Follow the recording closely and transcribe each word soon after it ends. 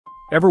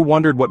Ever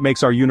wondered what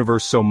makes our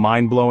universe so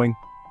mind-blowing?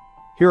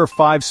 Here are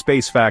 5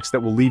 space facts that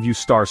will leave you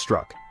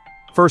starstruck.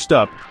 First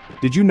up,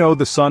 did you know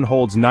the Sun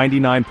holds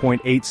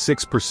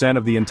 99.86%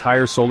 of the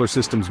entire solar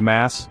system's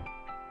mass?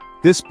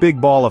 This big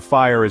ball of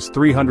fire is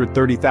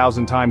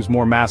 330,000 times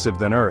more massive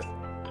than Earth.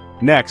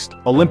 Next,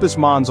 Olympus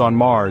Mons on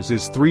Mars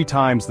is 3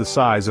 times the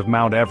size of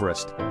Mount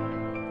Everest.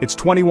 It's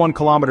 21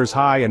 kilometers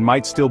high and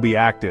might still be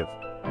active.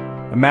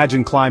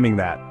 Imagine climbing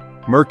that.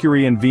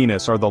 Mercury and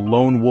Venus are the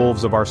lone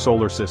wolves of our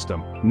solar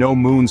system, no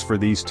moons for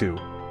these two.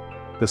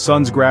 The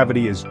Sun's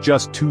gravity is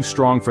just too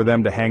strong for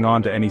them to hang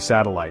on to any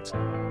satellites.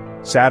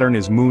 Saturn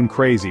is moon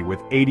crazy with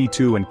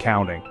 82 and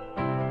counting.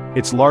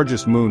 Its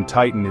largest moon,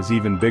 Titan, is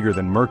even bigger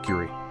than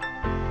Mercury.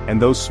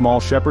 And those small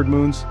shepherd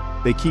moons,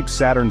 they keep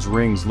Saturn's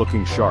rings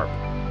looking sharp.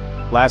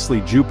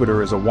 Lastly,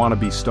 Jupiter is a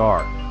wannabe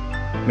star,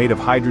 made of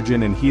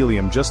hydrogen and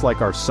helium just like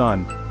our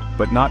Sun,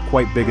 but not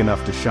quite big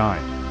enough to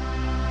shine.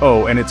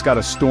 Oh, and it's got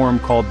a storm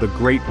called the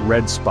Great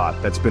Red Spot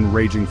that's been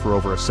raging for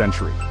over a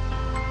century.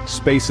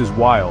 Space is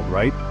wild,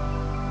 right?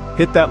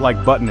 Hit that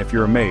like button if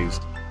you're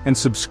amazed, and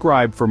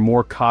subscribe for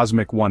more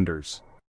cosmic wonders.